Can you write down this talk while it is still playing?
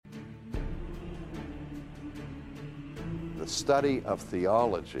The study of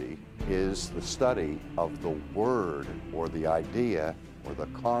theology is the study of the word or the idea or the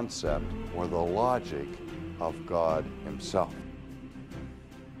concept or the logic of God himself.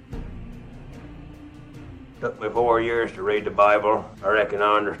 Took me 4 years to read the Bible. I reckon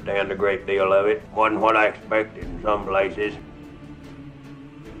I understand a great deal of it. Wasn't what I expected in some places.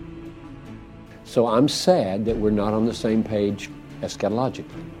 So I'm sad that we're not on the same page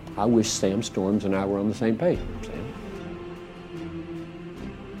eschatologically. I wish Sam Storms and I were on the same page, Sam.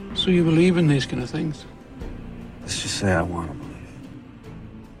 So you believe in these kind of things? Let's just say I want to believe.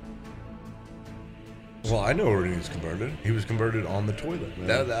 Well, I know where he was converted. He was converted on the toilet.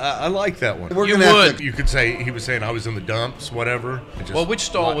 I like that one. You would. You could say he was saying I was in the dumps, whatever. Well, which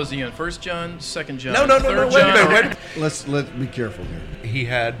stall was he in? 1 John, 2 John, No, 3 wait a John? minute. Let's be careful here. He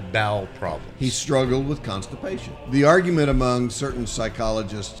had bowel problems. He struggled with constipation. The argument among certain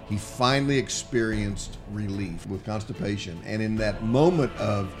psychologists, he finally experienced relief with constipation. And in that moment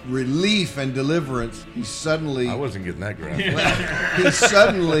of relief and deliverance, he suddenly... I wasn't getting that graphic. he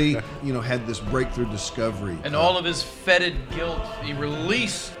suddenly, had this breakthrough discovery. And all of his fetid guilt, he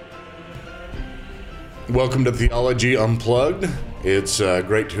released. Welcome to Theology Unplugged. It's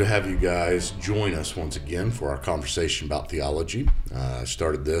great to have you guys join us once again for our conversation about theology. I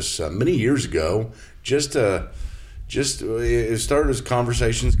started this many years ago. It started as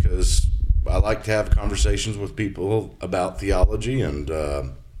conversations because I like to have conversations with people about theology, and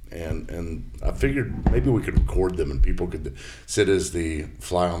I figured maybe we could record them and people could sit as the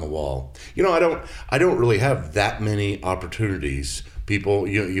fly on the wall. I don't really have that many opportunities. People,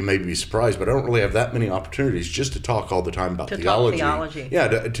 you may be surprised, but I don't really have that many opportunities just to talk all the time about theology. Talk theology. Yeah,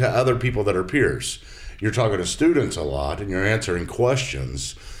 to other people that are peers. You're talking to students a lot, and you're answering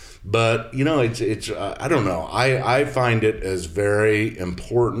questions. But it's I don't know. I find it as very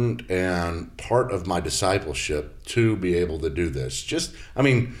important and part of my discipleship to be able to do this.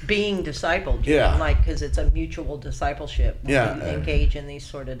 Being discipled. Yeah. Because it's a mutual discipleship. When Yeah. you engage in these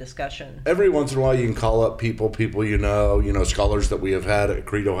sort of discussions. Every once in a while, you can call up people scholars that we have had at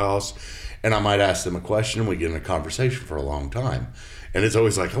Credo House, and I might ask them a question, and we get in a conversation for a long time. And it's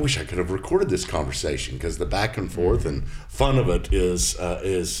always like, I wish I could have recorded this conversation because the back and forth and fun of it is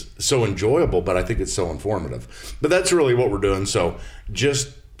so enjoyable, but I think it's so informative. But that's really what we're doing. So just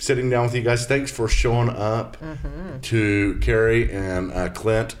sitting down with you guys, thanks for showing up to Carrie and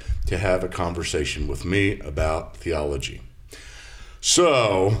Clint to have a conversation with me about theology.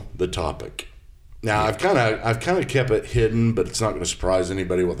 So the topic. Now, I've kind of kept it hidden, but it's not going to surprise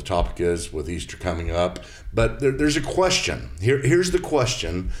anybody what the topic is with Easter coming up. But there's a question. Here's the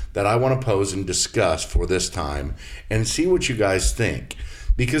question that I want to pose and discuss for this time and see what you guys think.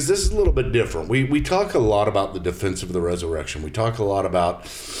 Because this is a little bit different. We talk a lot about the defense of the resurrection. We talk a lot about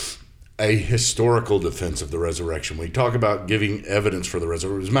a historical defense of the resurrection. We talk about giving evidence for the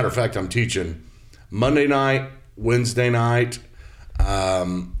resurrection. As a matter of fact, I'm teaching Monday night, Wednesday night,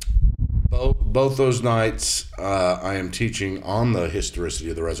 both those nights, I am teaching on the historicity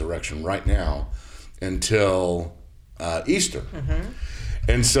of the resurrection right now until Easter. Mm-hmm.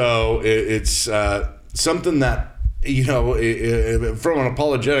 And so it's something that, from an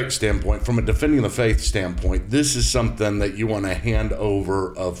apologetic standpoint, from a defending the faith standpoint, this is something that you want to hand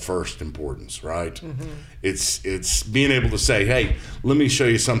over of first importance, right? Mm-hmm. It's being able to say, hey, let me show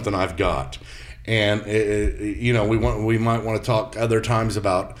you something I've got. And we might want to talk other times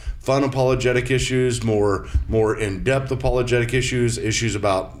about fun apologetic issues, more in-depth apologetic issues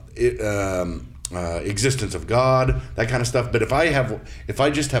about existence of God, that kind of stuff. But if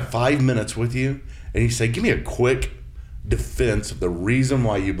I just have 5 minutes with you, and you say, give me a quick defense of the reason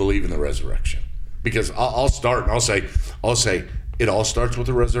why you believe in the resurrection, because I'll start and I'll say. It all starts with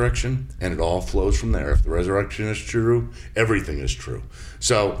the resurrection, and it all flows from there. If the resurrection is true, everything is true.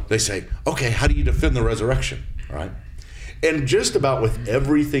 So they say, okay, how do you defend the resurrection, right? And just about with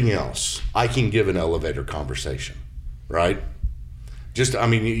everything else, I can give an elevator conversation, right?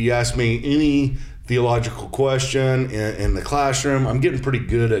 You ask me any theological question in the classroom, I'm getting pretty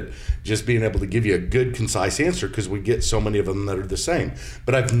good at just being able to give you a good, concise answer because we get so many of them that are the same.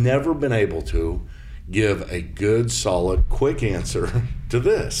 But I've never been able to give a good, solid, quick answer to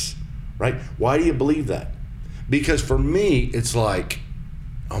this, right? Why do you believe that? Because for me, it's like,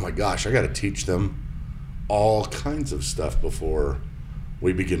 oh my gosh, I got to teach them all kinds of stuff before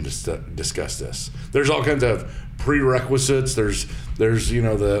we begin to discuss this. There's all kinds of prerequisites. There's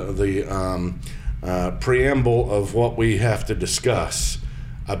the preamble of what we have to discuss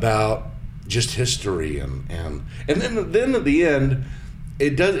about just history and then at the end,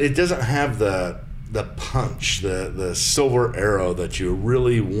 it doesn't have the punch, the silver arrow that you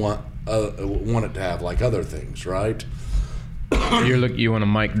really want it to have, like other things, right? You want a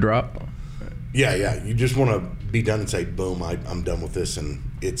mic drop? Yeah. You just want to be done and say, boom, I'm done with this, and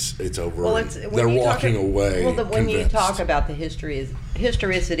it's over. Well, they're walking away. Well, when you convinced. talk about the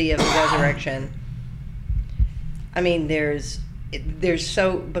historicity of the resurrection, I mean, because there's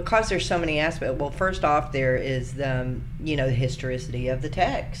so many aspects. Well, first off, there is the historicity of the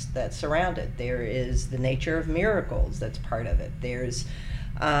text that's surrounded. There is the nature of miracles that's part of it. There's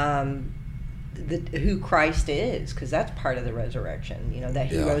who Christ is, because that's part of the resurrection. That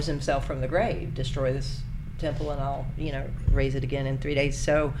he rose himself from the grave, destroy this temple, and I'll raise it again in 3 days.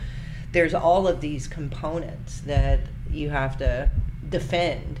 So there's all of these components that you have to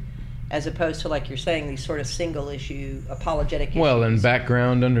defend, as opposed to, like you're saying, these sort of single issue apologetic issues. Well, and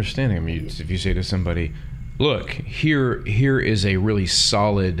background understanding. I mean, if you say to somebody, look, here is a really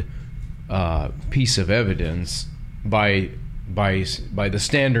solid piece of evidence by the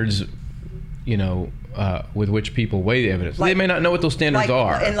standards, with which people weigh the evidence. They may not know what those standards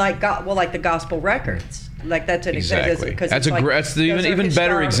are. And like the gospel records. Like that's an exactly. example. That's the even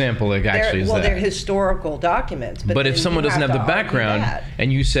better example. Like actually, they're historical documents. But if someone doesn't have the background,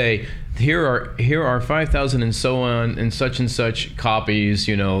 and you say here are 5,000 and so on and such copies,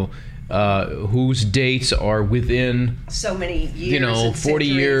 whose dates are within so many years, 40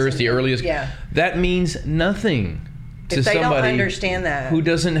 years, the earliest. Yeah. That means nothing to if they somebody don't understand that, who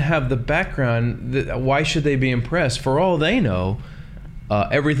doesn't have the background. Why should they be impressed? For all they know,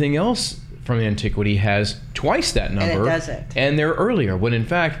 everything else from antiquity has twice that number, and it doesn't. And they're earlier. When in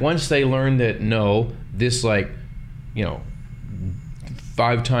fact, once they learn that this 5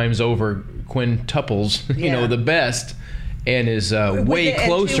 times over quintuples, the best, and is way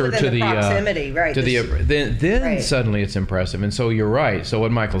closer to the proximity, right? Then right. Suddenly it's impressive. And so you're right. So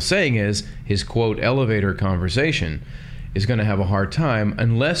what Michael's saying is his quote elevator conversation is going to have a hard time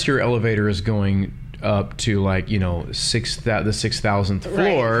unless your elevator is going up to the 6,000th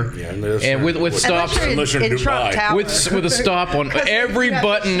floor, right. And with stops in Trump Tower. with a stop on every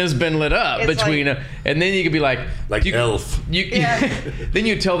button has been lit up between, and then you could be like Elf. Then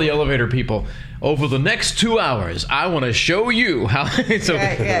you tell the elevator people, over the next 2 hours, I want to show you how. So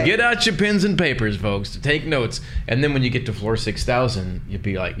get out your pens and papers, folks, to take notes. And then when you get to floor 6,000, you'd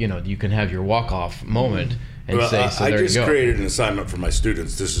be like, you can have your walk-off moment. And I just you go. created an assignment for my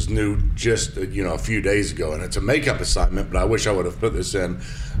students. This is new just a few days ago, and it's a makeup assignment, but I wish I would have put this in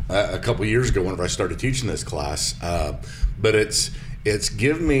a couple years ago whenever I started teaching this class. But it's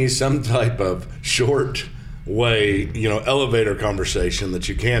give me some type of short way, elevator conversation that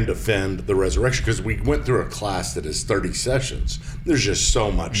you can defend the resurrection, because we went through a class that is 30 sessions. There's just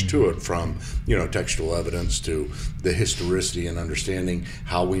so much to it, from textual evidence to the historicity and understanding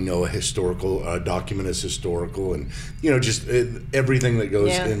how we know a historical document is historical, and just everything that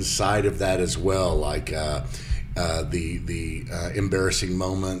goes inside of that as well, like the embarrassing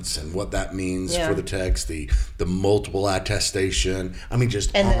moments and what that means for the text, the multiple attestation. I mean,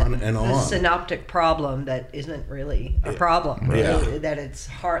 just on and on. The synoptic problem that isn't really a problem. That it's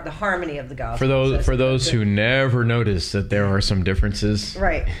the harmony of the gospel. For those who never noticed that there are some differences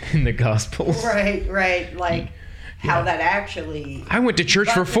in the gospels. Right. Like how that actually. I went to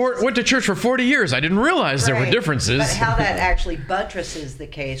church for 40 years. I didn't realize there were differences. But how that actually buttresses the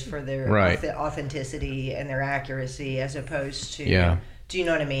case for their authenticity and their accuracy, as opposed to. Yeah. Do you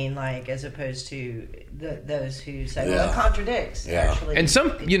know what I mean? Like, as opposed to those who say, well, it contradicts. Actually, and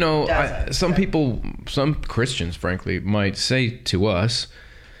some people, some Christians, frankly, might say to us,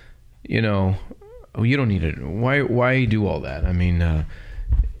 you don't need it. Why do all that? I mean,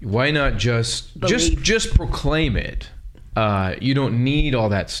 why not just proclaim it? You don't need all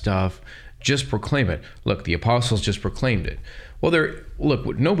that stuff. Just proclaim it. Look, the apostles just proclaimed it. Well,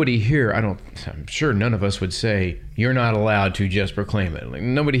 nobody here, I'm sure none of us would say, you're not allowed to just proclaim it. Like,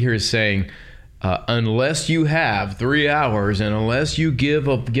 nobody here is saying, unless you have 3 hours and unless you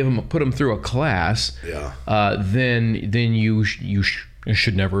put them through a class, then you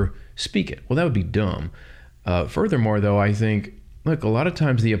should never speak it. Well, that would be dumb. Furthermore, though, I think, look, a lot of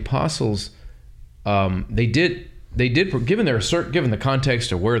times the apostles, they did, given the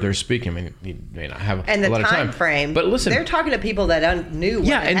context of where they're speaking. I mean, you may not have a lot of time frame. But listen, they're talking to people that knew what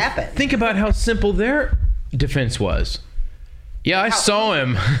had happened. Think about how simple their defense was. I saw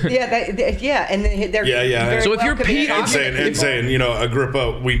him. And they're So if you're Peter and saying,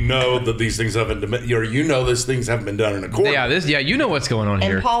 Agrippa, we know that these things haven't, these things haven't been done in a court. You know what's going on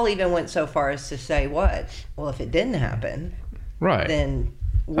here. And Paul even went so far as to say, what? Well, if it didn't happen, then.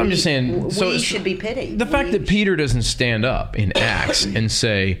 I'm just saying, we should be pitied. The fact that Peter doesn't stand up in Acts and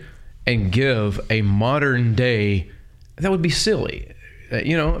say, and give a modern day, that would be silly.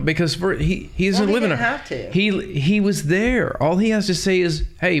 because he doesn't Well, live in a. have to. He was there. All he has to say is,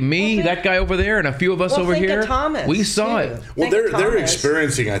 "Hey, me, that guy over there, and a few of us over think here, of Thomas, we saw too. it." Well, Think of they're Thomas.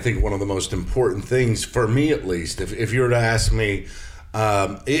 experiencing, I think, one of the most important things for me, at least. If you were to ask me,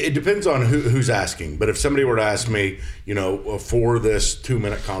 it depends on who's asking. But if somebody were to ask me, for this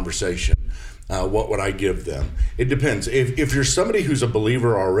 2-minute conversation, what would I give them? It depends. If you're somebody who's a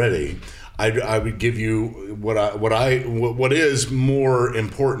believer already, I would give you what is more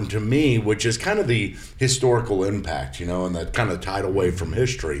important to me, which is kind of the historical impact, and that kind of tidal wave from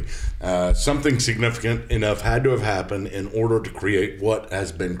history. Something significant enough had to have happened in order to create what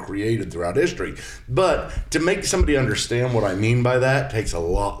has been created throughout history. But to make somebody understand what I mean by that takes a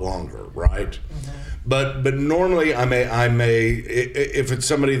lot longer, right? Mm-hmm. But normally I may if it's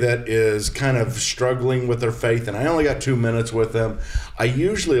somebody that is kind of struggling with their faith and I only got 2 minutes with them, I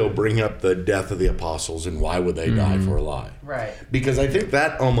usually will bring up the death of the apostles and why would they die for a lie? Right. Because I think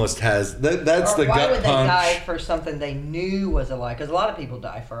that almost has that's Or the why gut would punch. they die for something they knew was a lie? Because a lot of people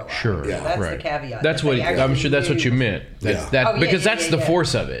die for a lie. Sure. Yeah. So that's right. the caveat. That's that what they I'm actually sure. That's what you knew. meant. Yeah. Because that's the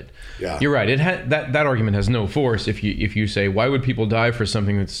force of it. Yeah. You're right. It that argument has no force if you say why would people die for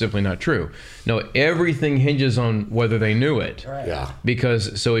something that's simply not true. No, everything hinges on whether they knew it. Right. Yeah.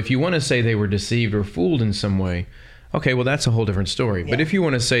 Because so if you want to say they were deceived or fooled in some way, okay, well that's a whole different story. But if you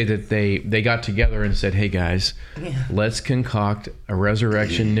want to say that they got together and said, hey guys, let's concoct a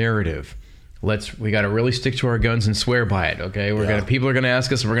resurrection narrative. We got to really stick to our guns and swear by it. Okay, people are gonna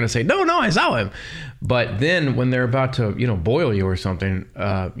ask us, and we're gonna say, no, I saw him. But then when they're about to boil you or something,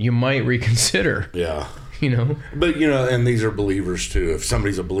 you might reconsider. Yeah. But and these are believers too. If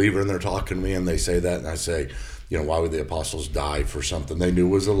somebody's a believer and they're talking to me and they say that, and I say, why would the apostles die for something they knew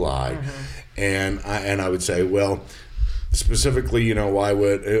was a lie? Mm-hmm. And I would say, well, specifically, why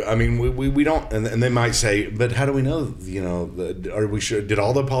would we don't? And they might say, but how do we know? Are we sure? Did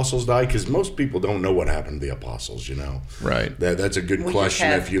all the apostles die? Because most people don't know what happened to the apostles. Right. That's a good We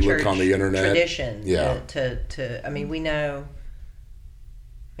question. just have If you look on the internet, tradition. Yeah. We know.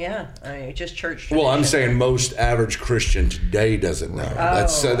 Yeah, just church tradition. Well, I'm saying most average Christian today doesn't know.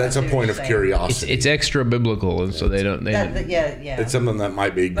 That's a point of curiosity. It's extra biblical, and so they don't. Yeah. It's something that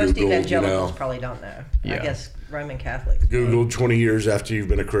might be Most Googled. evangelicals probably don't know. Yeah. I guess Roman Catholics. Google 20 years after you've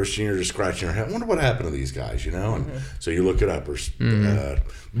been a Christian, you're just scratching your head. I wonder what happened to these guys, And so you look it up,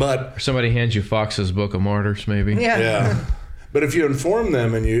 but somebody hands you Fox's Book of Martyrs, maybe. Yeah. But if you inform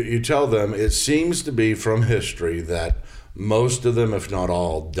them and you tell them, it seems to be from history that most of them, if not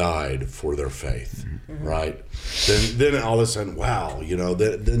all, died for their faith, right? Then all of a sudden, wow,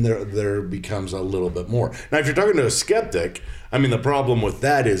 then there becomes a little bit more. Now, if you're talking to a skeptic, the problem with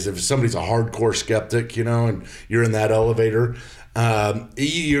that is if somebody's a hardcore skeptic, and you're in that elevator,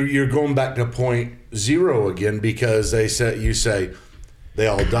 you're going back to point zero again because you say they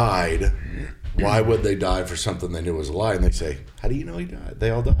all died. Why would they die for something they knew was a lie? And they say, how do you know he died? They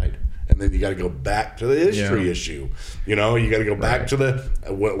all died. And then you got to go back to the history issue. You got to go back to the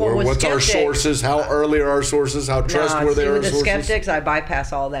what's our sources? How early are our sources? How trustworthy are our sources? With the skeptics, I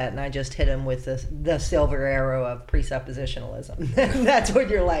bypass all that and I just hit them with the silver arrow of presuppositionalism. That's what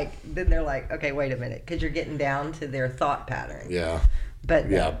you're like. Then they're like, okay, wait a minute, because you're getting down to their thought pattern. Yeah. But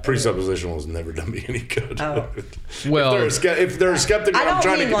presuppositional has never done me any good. Well, if they're a skeptic, if they're a skeptic,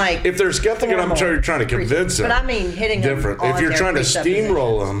 and I'm trying to convince them. But I mean hitting them different. on If you're their trying to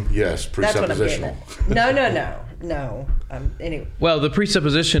steamroll them, yes, presuppositional. That's what I'm getting at. No. Anyway. Well, the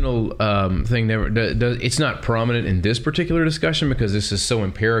presuppositional thing it's not prominent in this particular discussion because this is so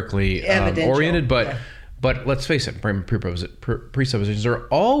empirically oriented, But let's face it, presuppositions are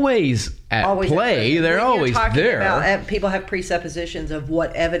always at play. They're always there. People have presuppositions of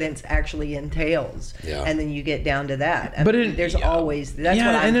what evidence actually entails, and then you get down to that. There's always that's what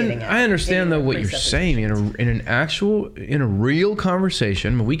I'm getting at. I understand though what you're saying in a real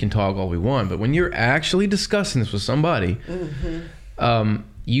conversation. We can talk all we want, but when you're actually discussing this with somebody,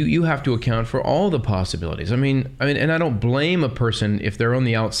 you have to account for all the possibilities. And I don't blame a person if they're on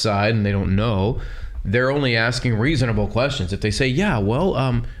the outside and they don't know. They're only asking reasonable questions. If they say,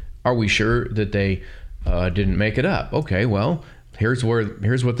 are we sure that they didn't make it up? Okay, well, here's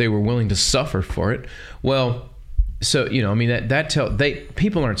what they were willing to suffer for it. Well, so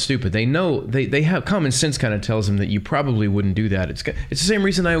people aren't stupid. They know they have common sense. Kind of tells them that you probably wouldn't do that. It's the same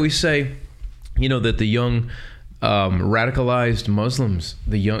reason I always say, that the young radicalized Muslims,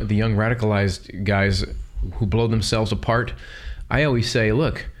 the young radicalized guys who blow themselves apart. I always say,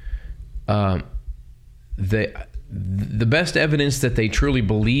 look. The best evidence that they truly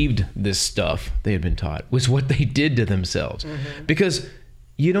believed this stuff they had been taught was what they did to themselves. Because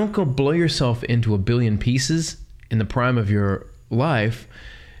you don't go blow yourself into a billion pieces in the prime of your life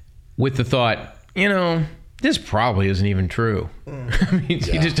with the thought, this probably isn't even true. I mean,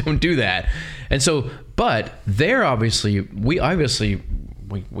 you just don't do that. And so, but they're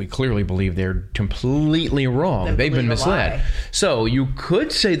we clearly believe they're completely wrong. They've been misled. So you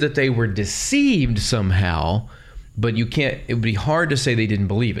could say that they were deceived somehow, but you can't. It would be hard to say they didn't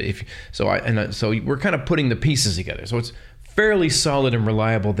believe it. So we're kind of putting the pieces together. So it's fairly solid and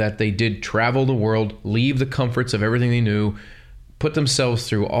reliable that they did travel the world, leave the comforts of everything they knew, put themselves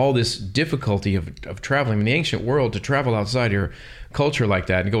through all this difficulty of traveling in the ancient world. To travel outside your culture like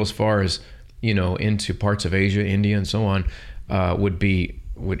that and go as far as into parts of Asia, India, and so on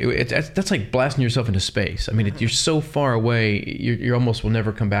that's like blasting yourself into space. I mean, you're so far away, you almost will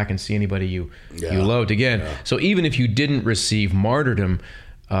never come back and see anybody you loved again. Yeah. So even if you didn't receive martyrdom,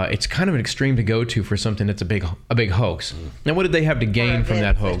 it's kind of an extreme to go to for something that's a big hoax. Now, what did they have to gain from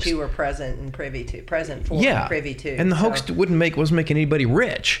that hoax? That you were present and privy to, and privy to. And the hoax wasn't making anybody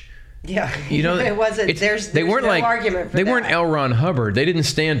rich. Yeah, it wasn't. There's no argument for that. They weren't L. Ron Hubbard. They didn't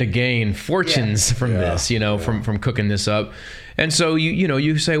stand to gain fortunes from this, from cooking this up. And so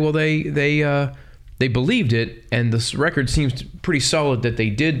you say, well, they believed it, and this record seems pretty solid that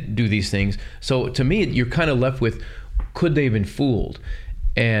they did do these things. So to me, you're kind of left with, could they have been fooled,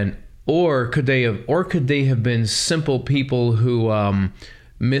 or could they have been simple people who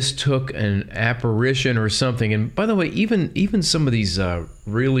mistook an apparition or something? And by the way, even some of these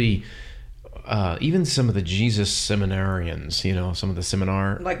even some of the Jesus seminarians, some of the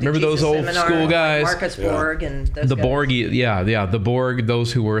seminar, remember those old school guys, like Marcus Borg and those the guys. Borg, the Borg,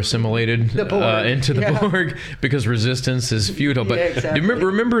 those who were assimilated into the Borg because resistance is futile. But exactly.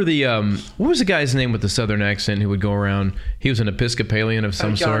 remember the what was the guy's name with the Southern accent who would go around? He was an Episcopalian of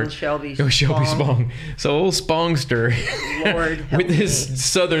some sort. Shelby Spong. So old Spongster, Lord, with his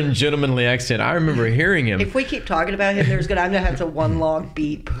Southern gentlemanly accent. I remember hearing him. If we keep talking about him, I'm gonna have to one long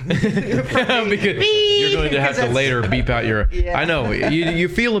beep. Because you're going to have to later beep out your. Yeah. I know you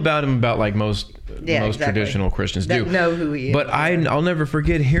feel about him about like most exactly. traditional Christians that do. Know who he is. But I'll never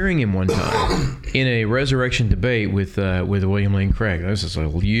forget hearing him one time in a resurrection debate with William Lane Craig. This is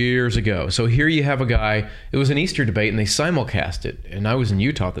years ago. So here you have a guy. It was an Easter debate, and they simulcast it. And I was in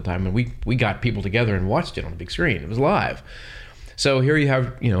Utah at the time, and we got people together and watched it on a big screen. It was live. So here you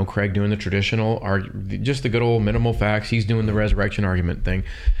have Craig doing the traditional, just the good old minimal facts. He's doing the resurrection argument thing.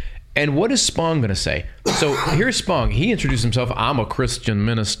 And what is Spong going to say? So here's Spong. He introduced himself. I'm a Christian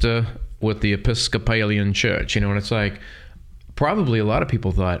minister with the Episcopalian Church. And it's like, probably a lot of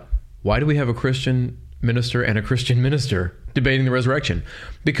people thought, why do we have a Christian minister and a Christian minister debating the resurrection?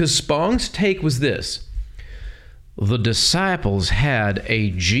 Because Spong's take was this. The disciples had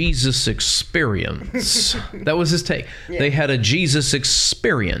a Jesus experience. That was his take. Yeah. They had a Jesus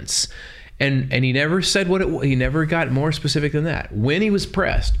experience. And he never said he never got more specific than that. When he was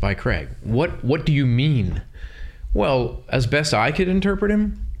pressed by Craig, what do you mean? Well, as best I could interpret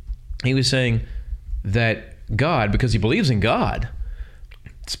him, he was saying that God, because he believes in God,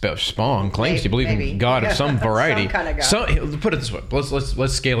 Spong claims to believe in God of some variety. Some kind of God. Put it this way.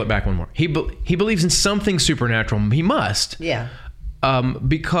 Let's scale it back one more. He believes in something supernatural. He must. Yeah.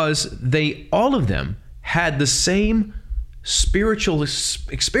 Because all of them had the same spiritual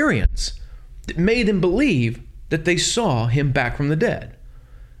experience that made them believe that they saw him back from the dead.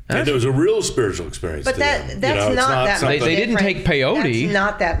 And there was a real spiritual experience. But that's not that much. They didn't take peyote. That's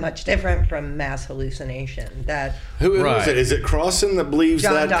not that much different from mass hallucination. Who is it? Is it Crossan that believes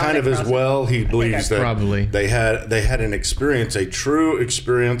John that Dominic kind of Crossan. as well? He believes that probably they had an experience, a true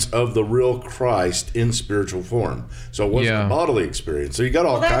experience of the real Christ in spiritual form. So it wasn't a bodily experience. So you got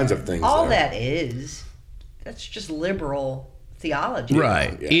all kinds of things. All there. that's just liberal theology.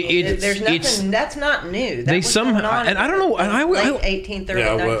 Right. Yeah. There's nothing. That's not new. They somehow, and I don't know. Late 18th, early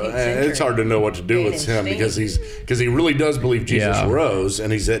 19th century. It's hard to know what to do with him because he really does believe Jesus rose,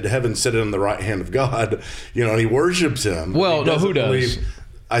 and he's at heaven, sitting on the right hand of God. And he worships him. Well, no, who does?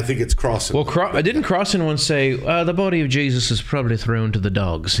 I think it's Crossan. Well, didn't Crossan once say the body of Jesus is probably thrown to the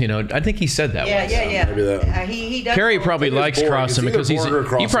dogs? I think he said that once. Yeah. Maybe that. He does. Carrie probably likes Crossan because you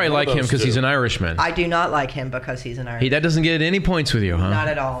probably like him because he's an Irishman. I do not like him because he's an Irishman. That doesn't get any points with you, huh? Not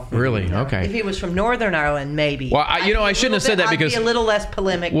at all. Really? No. Okay. If he was from Northern Ireland, maybe. Well, I shouldn't have said that because I'd be a little less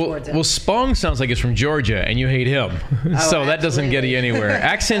polemic towards him. Well, Spong sounds like it's from Georgia, and you hate him, so that doesn't get you anywhere.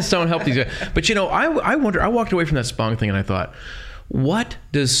 Accents don't help these guys. But I wonder. I walked away from that Spong thing, and I thought, what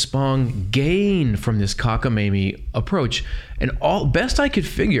does Spong gain from this cockamamie approach? And best I could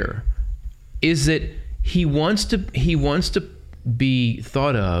figure is that he wants to be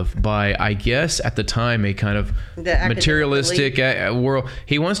thought of by, I guess, at the time, a kind of materialistic world.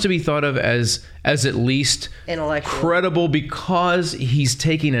 He wants to be thought of as at least intellectual, credible, because he's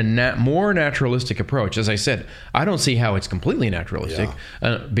taking a more naturalistic approach. As I said, I don't see how it's completely naturalistic,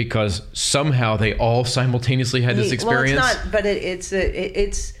 because somehow they all simultaneously had this experience. Well, it's not, but it's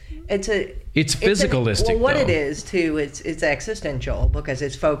physicalistic. What it is too, it's existential, because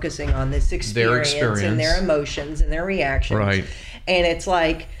it's focusing on this experience and their emotions and their reactions. Right. And it's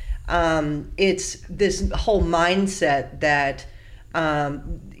like it's this whole mindset that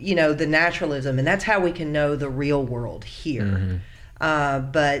the naturalism, and that's how we can know the real world here.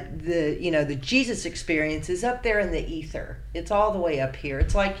 Mm-hmm. But the Jesus experience is up there in the ether. It's all the way up here.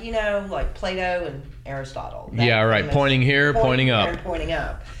 It's like like Plato and Aristotle. Yeah, right. Pointing here, pointing up. And pointing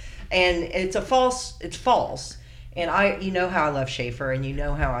up. And it's false. And how I love Schaeffer, and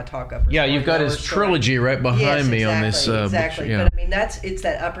how I talk upper story. Yeah, you've got his trilogy right behind me on this. Exactly. Yeah. But I mean, it's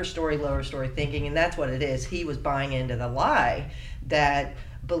that upper story, lower story thinking, and that's what it is. He was buying into the lie that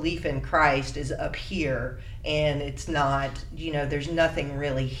belief in Christ is up here, and it's not. There's nothing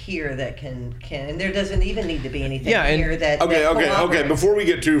really here that can, and there doesn't even need to be anything here that. Okay. Before we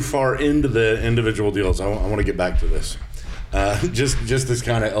get too far into the individual deals, I want to get back to this. Just this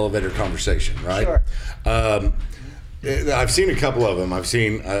kind of elevator conversation, right? Sure. I've seen a couple of them. I've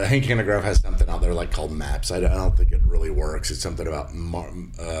seen Hank Hanegraaff has something out there like called Maps. I don't think it really works. It's something about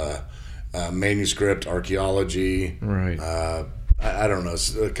manuscript archaeology. Right. I don't know.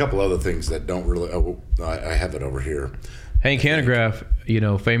 A couple other things that don't really. I have it over here. Hank Hanegraaff,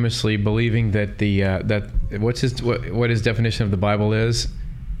 famously believing that what his definition of the Bible is.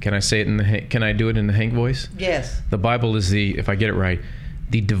 Can I say it can I do it in the Hank voice? Yes. The Bible is if I get it right,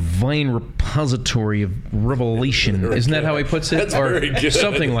 the divine repository of revelation. Isn't that how he puts it? That's very good.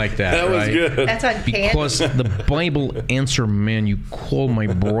 Something like that. That was right? good. That's uncanny. Because the Bible answer man, you call my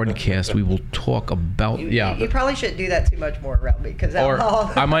broadcast. We will talk about. You probably shouldn't do that too much more around me, because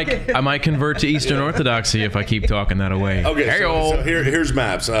I might convert to Eastern Orthodoxy if I keep talking that away. Okay, so here's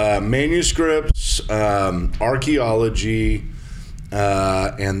Maps, manuscripts, archaeology.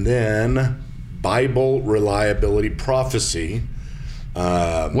 And then Bible reliability prophecy.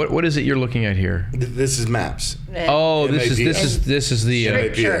 What is it you're looking at here? This is Maps. Oh, this is the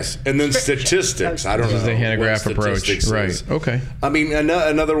MAPS. And then statistics. I don't know. This is the Hanegraaff approach, right? Okay. I mean,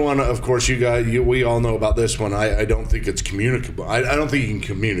 another one. Of course, we all know about this one. I don't think it's communicable. I don't think you can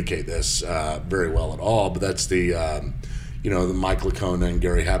communicate this very well at all. But that's the Mike Licona and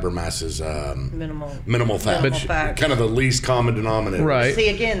Gary Habermas's minimal fact. Kind of the least common denominator. Right. See,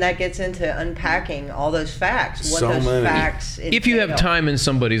 again, that gets into unpacking all those facts. Facts entail. If you have time and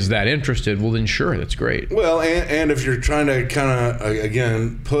somebody's that interested, well, then sure, that's great. Well, and if you're trying to kind of,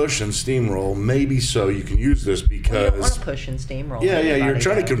 again, push and steamroll, maybe so you can use this because... you don't want to push and steamroll. Yeah, you're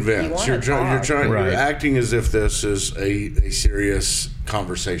trying to convince. You're acting as if this is a serious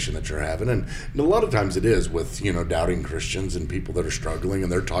conversation that you're having, and a lot of times it is with doubting Christians and people that are struggling,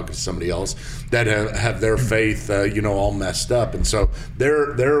 and they're talking to somebody else that have their faith all messed up, and so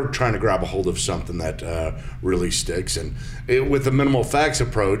they're trying to grab a hold of something that really sticks. And with the minimal facts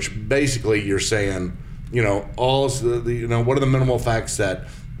approach, basically you're saying what are the minimal facts that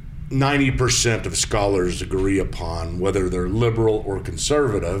 90% of scholars agree upon, whether they're liberal or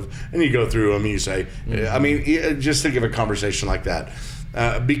conservative, and you go through them and you say, I mean, just think of a conversation like that.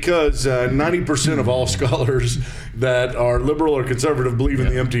 Because 90% of all scholars that are liberal or conservative believe in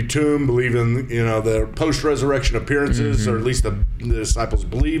the empty tomb, believe in the post-resurrection appearances, or at least the disciples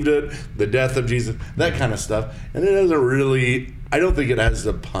believed it, the death of Jesus, that kind of stuff. And it doesn't really, I don't think it has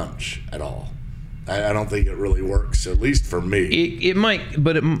the punch at all. I don't think it really works, at least for me. It might,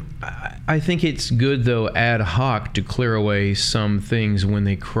 but I think it's good, though, ad hoc to clear away some things when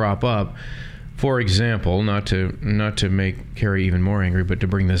they crop up. For example, not to make Carrie even more angry, but to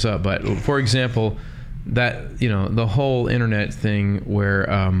bring this up. But for example, that the whole internet thing where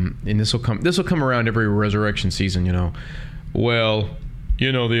and this will come around every resurrection season. Well,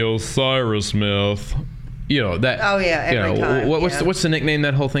 the Osiris myth. That. Oh yeah, every time. What's the nickname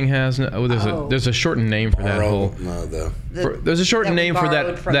that whole thing has? There's a shortened name for that whole. There's a shortened name for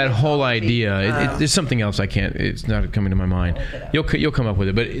that whole idea. There's something else I can't. It's not coming to my mind. You'll come up with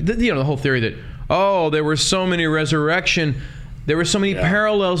it. But the whole theory that there were so many resurrection There were so many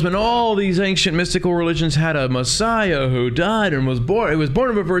parallels when all these ancient mystical religions had a Messiah who died and was born. He was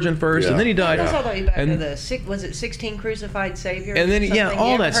born of a virgin first, and then he died. That's all the way back to the was it 16 crucified saviors? And then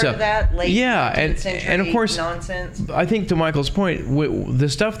all that stuff. That late and of course, nonsense. I think to Michael's point, the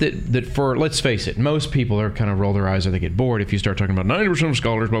stuff that for let's face it, most people are kind of roll their eyes or they get bored if you start talking about 90% of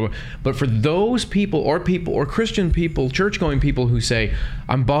scholars, blah blah. But for those people or Christian people, church-going people who say,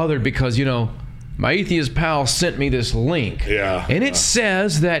 I'm bothered because my atheist pal sent me this link. Yeah. And it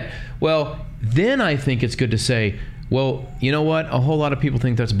says that, well, then I think it's good to say, well, you know what? A whole lot of people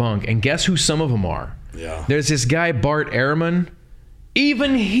think that's bunk. And guess who some of them are? Yeah. There's this guy, Bart Ehrman.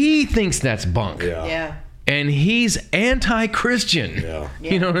 Even he thinks that's bunk. Yeah. And he's anti-Christian. Yeah.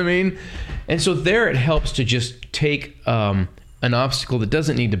 You know what I mean? And so there it helps to just take an obstacle that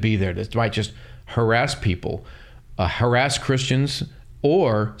doesn't need to be there, that might just harass people, harass Christians,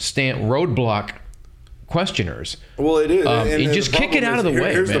 or roadblock questioners. Well, it is. And just kick it out of the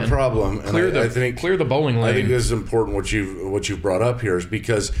way. Here's man. the problem. Clear the bowling lane. I think this is important. What you've brought up here is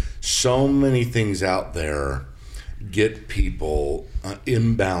because so many things out there get people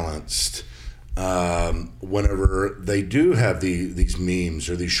imbalanced whenever they do have these memes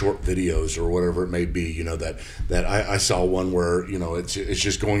or these short videos or whatever it may be. That I saw one where it's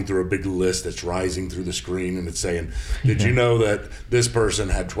just going through a big list that's rising through the screen, and it's saying, did you know that this person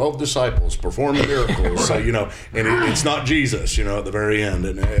had 12 disciples perform miracles? So and it's not Jesus at the very end,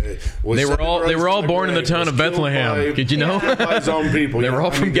 and they were all born in the town of Bethlehem. Did you know? By his own people. They were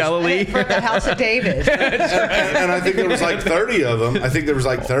all from Galilee, from the house of David. and I think there was like 30 of them.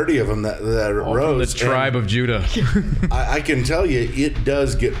 That all rose. From the tribe of Judah. I can tell you, it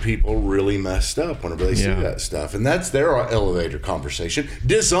does get people really messed up whenever they see that stuff, and that's their elevator conversation.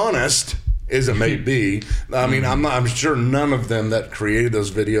 Dishonest as it may be. I mean, I'm sure none of them that created those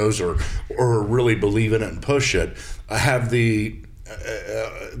videos or really believe in it and push it have the.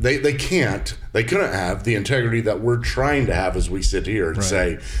 They couldn't have the integrity that we're trying to have as we sit here and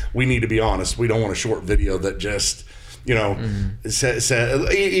say we need to be honest. We don't want a short video that just. Even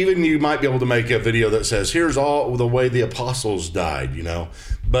you might be able to make a video that says, here's all the way the apostles died,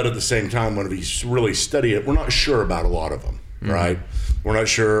 but at the same time, when we really study it, we're not sure about a lot of them, right? We're not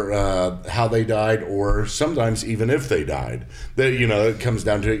sure how they died, or sometimes even if they died. That it comes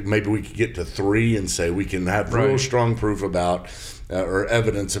down to maybe we could get to 3 and say we can have real strong proof about or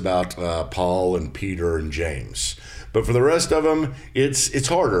evidence about Paul and Peter and James. But for the rest of them, it's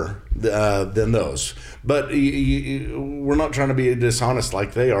harder than those. But we're not trying to be dishonest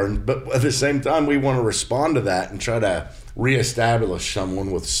like they are. But at the same time, we want to respond to that and try to reestablish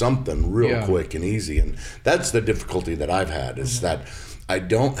someone with something real quick and easy. And that's the difficulty that I've had, is that I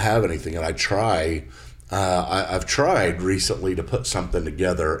don't have anything. And I try. I've tried recently to put something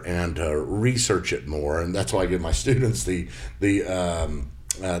together and research it more. And that's why I give my students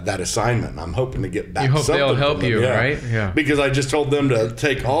that assignment. I'm hoping to get back. You hope something they'll help you, right? Yeah. Because I just told them to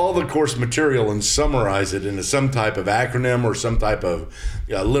take all the course material and summarize it into some type of acronym or some type of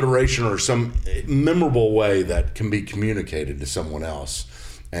alliteration or some memorable way that can be communicated to someone else.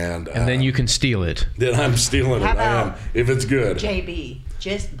 And then you can steal it. Then I'm stealing it, if it's good. JB,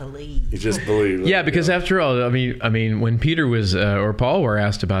 just believe. You just believe. Yeah, because after all, I mean, when Peter was or Paul were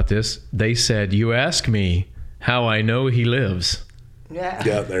asked about this, they said, "You ask me how I know he lives." Yeah.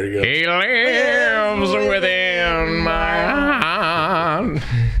 Yeah, there you go. He lives within my heart.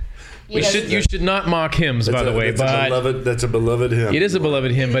 You should not mock hymns, by the way. That's a beloved hymn. It is a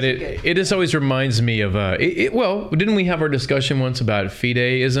beloved hymn, but it just always reminds me of. Well, didn't we have our discussion once about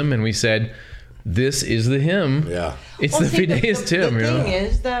fideism, and we said this is the hymn. Yeah, it's the fideist hymn. The thing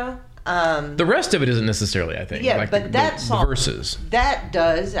is, though. The rest of it isn't necessarily, I think. Yeah, like but the verses. That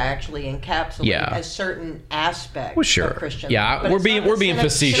does actually encapsulate a certain aspect of Christian life. Yeah, we're being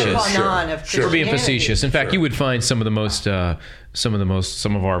facetious. We're being facetious. In fact, you would find some of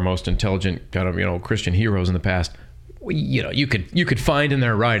our most intelligent kind of Christian heroes in the past. You could find in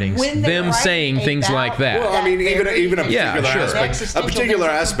their writings them saying things like that. Well, I mean, even a particular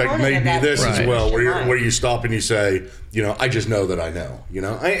aspect may be this as well, where you stop and you say, I just know that I know,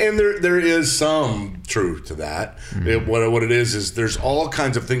 and there is some truth to that. Mm-hmm. What it is there's all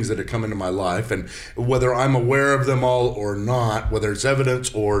kinds of things that have come into my life, and whether I'm aware of them all or not, whether it's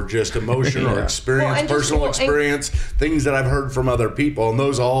evidence or just emotion or experience, personal experience, things that I've heard from other people, and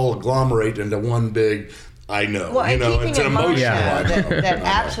those all agglomerate into one big. I know, it's an emotional. That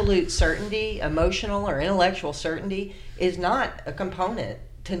absolute certainty, emotional or intellectual certainty, is not a component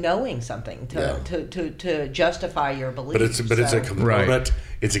to knowing something, to justify your belief. But it's a component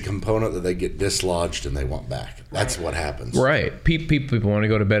it's a component that they get dislodged and they want back. That's what happens. Right. People want to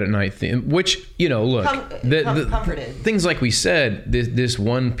go to bed at night, which, look, comforted. Things like we said, this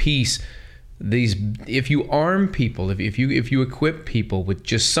one piece, if you arm people, if you equip people with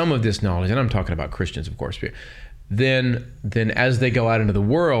just some of this knowledge, and I'm talking about Christians, of course, then as they go out into the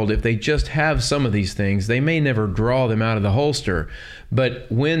world, if they just have some of these things, they may never draw them out of the holster. But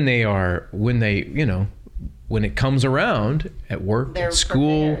when it comes around at work, at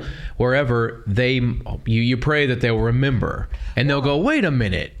school, prepared. Wherever, you pray that they'll remember, and they'll go, wait a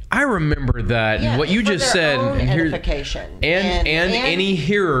minute, I remember that, and what you just said, and any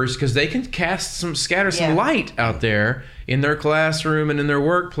hearers, because they can scatter some light out there in their classroom and in their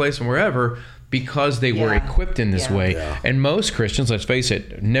workplace and wherever, because they were equipped in this way. Yeah. And most Christians, let's face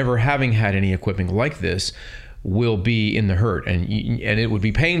it, never having had any equipping like this, will be in the hurt, and it would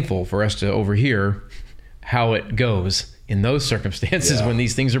be painful for us to overhear how it goes in those circumstances when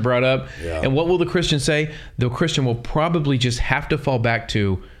these things are brought up. Yeah. And what will the Christian say? The Christian will probably just have to fall back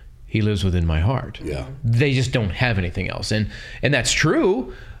to, he lives within my heart. Yeah. They just don't have anything else. And that's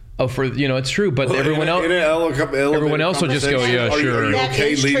true. It's true, but everyone else will just go, yeah, sure. Are you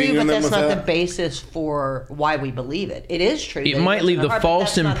okay leaving them with that? That's not the basis for why we believe it. It is true. It might leave the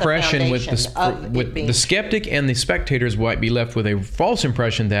false impression with the skeptic, and the spectators might be left with a false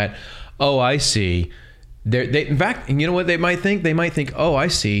impression that, oh, I see. In fact, you know what they might think? They might think, oh, I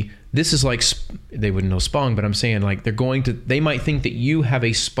see. This is like, they wouldn't know Spong, but I'm saying like they might think that you have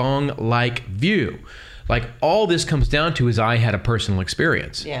a Spong-like view. Like all this comes down to is I had a personal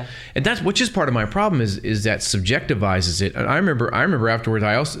experience. Yeah. And which is part of my problem is that subjectivizes it. And I remember afterwards,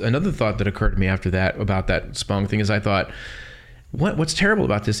 another thought that occurred to me after that about that Spong thing is I thought, what's terrible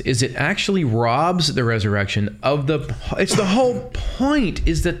about this is it actually robs the resurrection of it's the whole point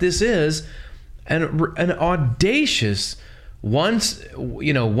is that this is an audacious, once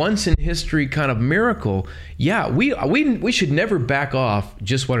in history kind of miracle. Yeah, we should never back off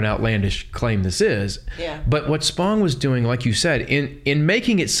just what an outlandish claim this is. Yeah. But what Spong was doing, like you said, in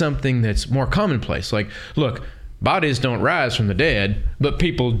making it something that's more commonplace, like, look, bodies don't rise from the dead, but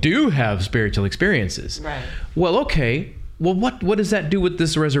people do have spiritual experiences. Right. Well, okay. Well, what does that do with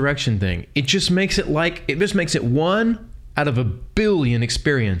this resurrection thing? It just makes it one out of a billion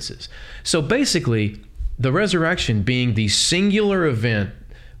experiences. So basically, the resurrection being the singular event,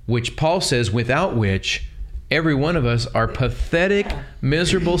 which Paul says, without which every one of us are pathetic,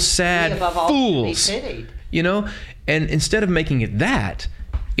 miserable, sad fools. And instead of making it that,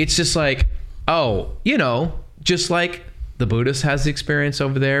 it's just like, just like the Buddhist has the experience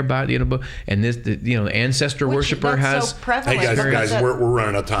over there about, and this, the ancestor worshiper has. So prevalent. Hey guys, we're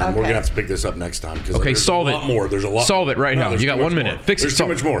running out of time. Okay. We're gonna have to pick this up next time because solve a lot more. There's a lot. Solve it right now. You got 1 minute. Fix it. There's too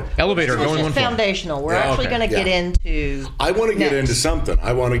much more. Elevator going one floor. Foundational. We're actually going to get into. I want to get into something.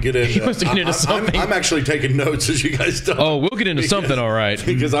 I want to get into. He wants to get into something. I'm actually taking notes as you guys talk. Oh, we'll get into something, all right.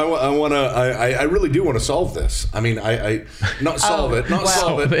 Because I want to. I really do want to solve this. I mean, solve it,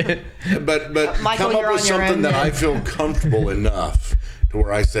 but Michael, come up with something that I feel comfortable enough to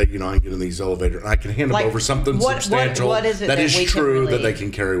where I say, I get in these elevators and I can hand them over something substantial that is true that they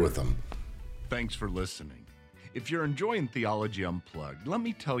can carry with them. Thanks for listening. If you're enjoying Theology Unplugged, let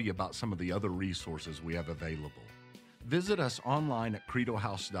me tell you about some of the other resources we have available. Visit us online at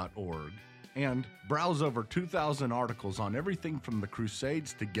credohouse.org and browse over 2,000 articles on everything from the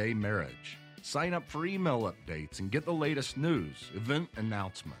Crusades to gay marriage. Sign up for email updates and get the latest news, event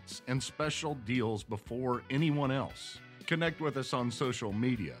announcements, and special deals before anyone else. Connect with us on social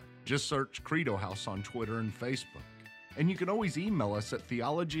media. Just search Credo House on Twitter and Facebook. And you can always email us at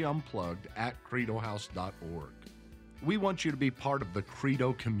theologyunplugged@credohouse.org. We want you to be part of the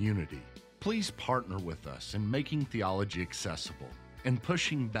Credo community. Please partner with us in making theology accessible and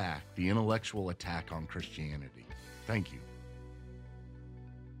pushing back the intellectual attack on Christianity. Thank you.